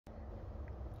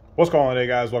What's going on today,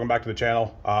 guys? Welcome back to the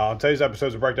channel. On today's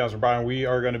episodes of Breakdowns with Brian, we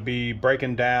are going to be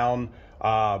breaking down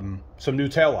some new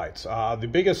taillights. The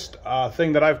biggest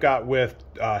thing that I've got with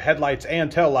headlights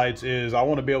and taillights is I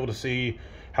want to be able to see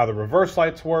how the reverse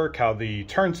lights work, how the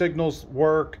turn signals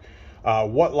work,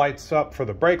 what lights up for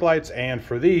the brake lights, and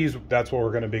for these, that's what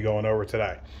we're going to be going over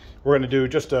today. We're going to do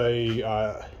just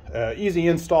a easy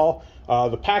install.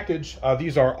 The package,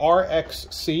 these are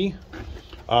RXC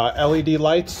LED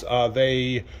lights.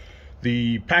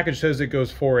 The package says it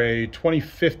goes for a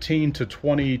 2015 to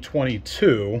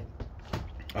 2022.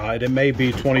 It may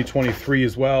be 2023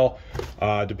 as well,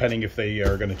 depending if they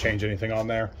are going to change anything on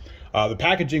there. The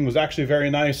packaging was actually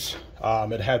very nice.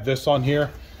 It had this on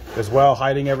here as well,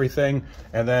 hiding everything,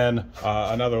 and then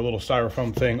another little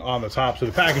styrofoam thing on the top. So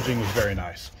the packaging was very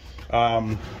nice.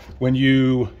 When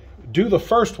you do the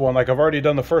first one, like I've already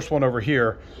done the first one over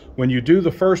here, when you do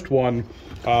the first one,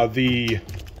 the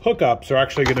hookups are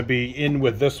actually going to be in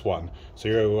with this one.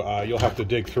 So you'll have to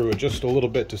dig through it just a little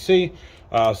bit to see.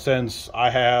 Since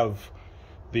I have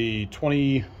the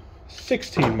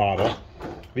 2016 model,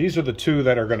 these are the two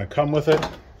that are going to come with it.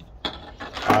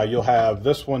 You'll have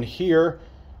this one here,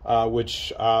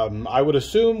 which I would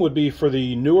assume would be for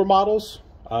the newer models,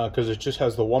 because it just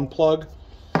has the one plug.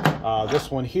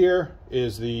 This one here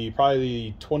is probably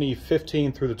the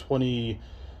 2015 through the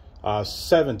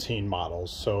 2017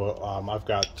 models. So I've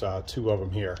got two of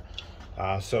them here.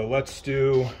 So let's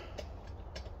do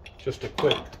just a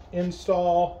quick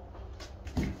install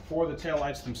for the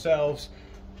taillights themselves.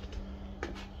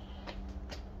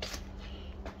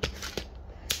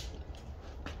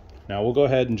 Now we'll go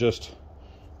ahead and just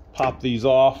pop these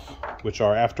off, which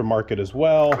are aftermarket as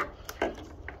well.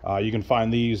 You can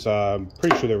find these,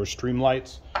 pretty sure they were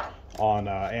Streamlights on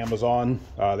Amazon.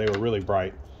 They were really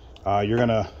bright. You're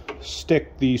gonna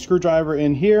stick the screwdriver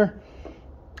in here,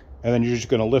 and then you're just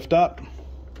gonna lift up,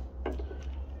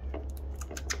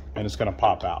 and it's gonna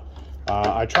pop out.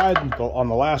 I tried on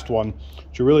the last one.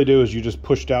 What you really do is you just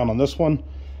push down on this one,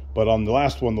 but on the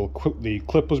last one, the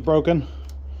clip was broken.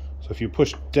 So if you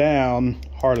push down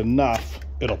hard enough,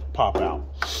 it'll pop out.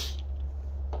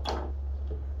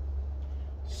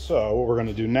 So what we're going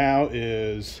to do now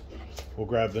is we'll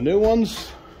grab the new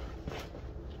ones.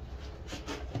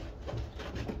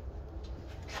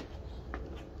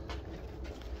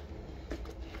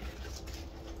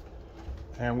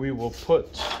 And we will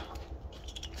put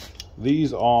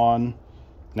these on.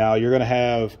 Now you're going to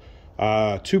have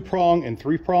 2-prong and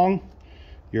 3-prong.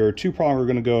 Your 2-prong are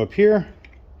going to go up here,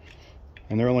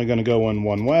 and they're only going to go in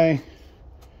one way.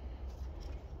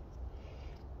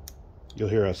 You'll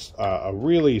hear a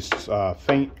really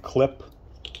faint clip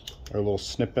or a little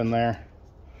snip in there.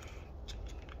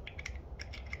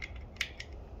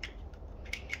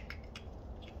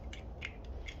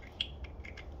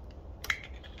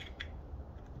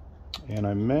 And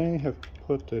I may have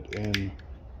put it in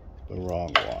the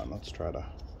wrong one. Let's try to...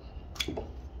 There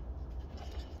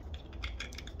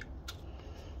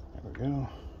we go.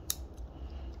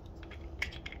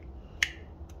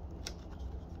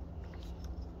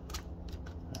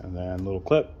 And then little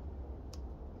clip,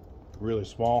 really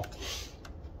small.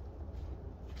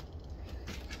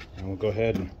 And we'll go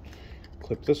ahead and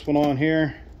clip this one on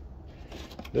here.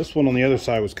 This one on the other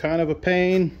side was kind of a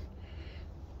pain.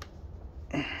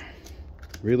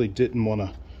 Really didn't want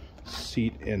to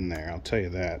seat in there, I'll tell you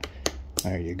that.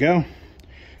 There you go.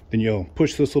 Then you'll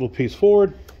push this little piece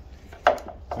forward.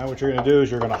 Now what you're going to do is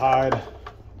you're going to hide,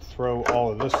 throw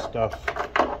all of this stuff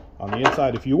on the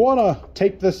inside. If you want to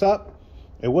tape this up,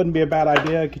 it wouldn't be a bad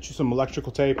idea. Get you some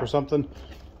electrical tape or something.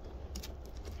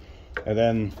 And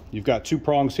then you've got 2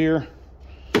 prongs here.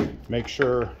 Make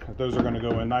sure that those are going to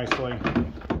go in nicely.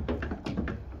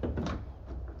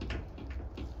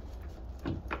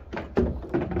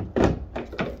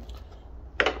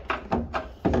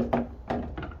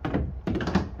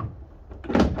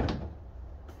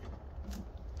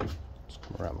 Let's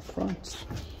come around the front.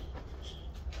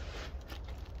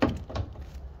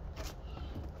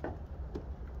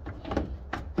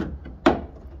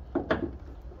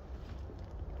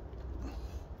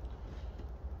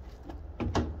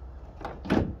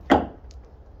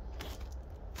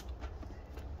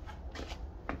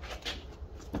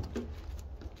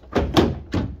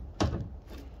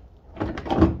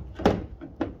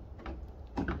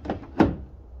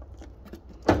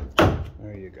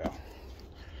 There you go.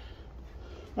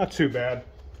 Not too bad.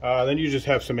 Then you just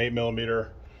have some 8mm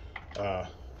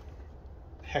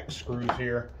hex screws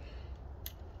here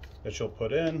that you'll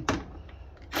put in.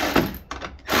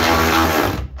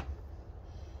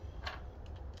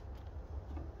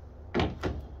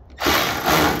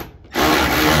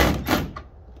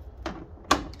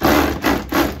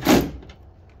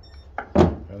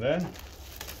 And then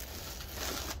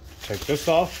take this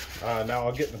off. Now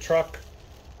I'll get in the truck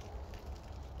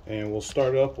and we'll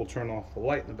start up. We'll turn off the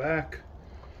light in the back.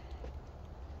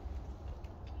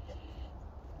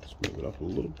 Let's move it up a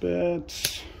little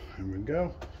bit. There we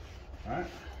go. All right.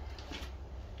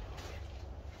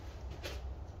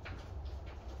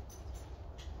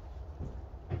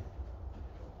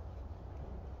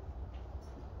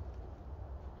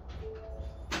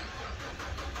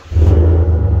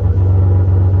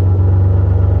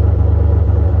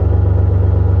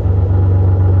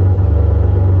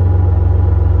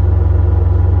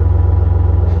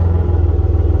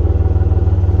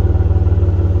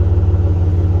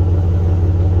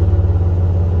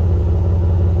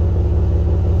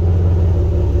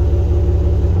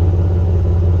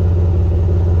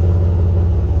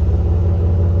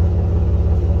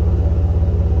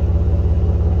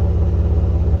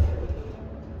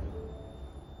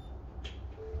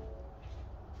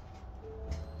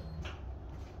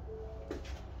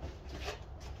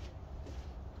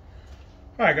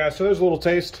 All right, guys, so there's a little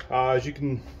taste. As you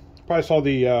can probably saw,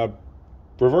 the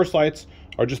reverse lights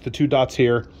are just the two dots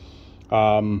here.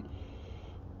 You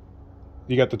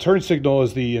got the turn signal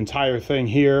as the entire thing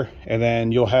here, and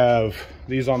then you'll have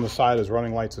these on the side as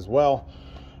running lights as well.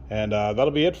 And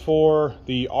that'll be it for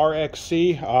the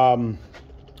RXC.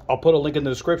 I'll put a link in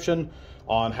the description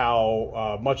on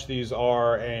how much these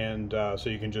are, and so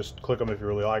you can just click them if you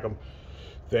really like them.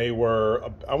 They were,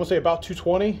 I would say, about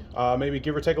 $220, maybe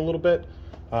give or take a little bit.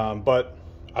 But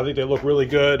I think they look really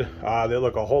good. They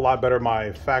look a whole lot better than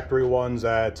my factory ones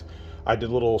that I did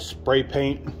little spray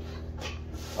paint.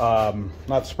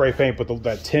 Not spray paint, but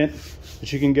that tint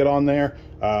that you can get on there.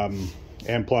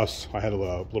 And plus, I had a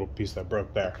little piece that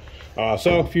broke there.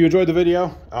 So if you enjoyed the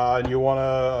video and you want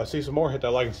to see some more, hit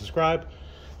that like and subscribe.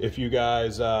 If you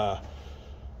guys have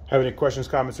any questions,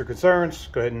 comments, or concerns,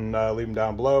 go ahead and leave them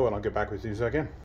down below, and I'll get back with you in a second.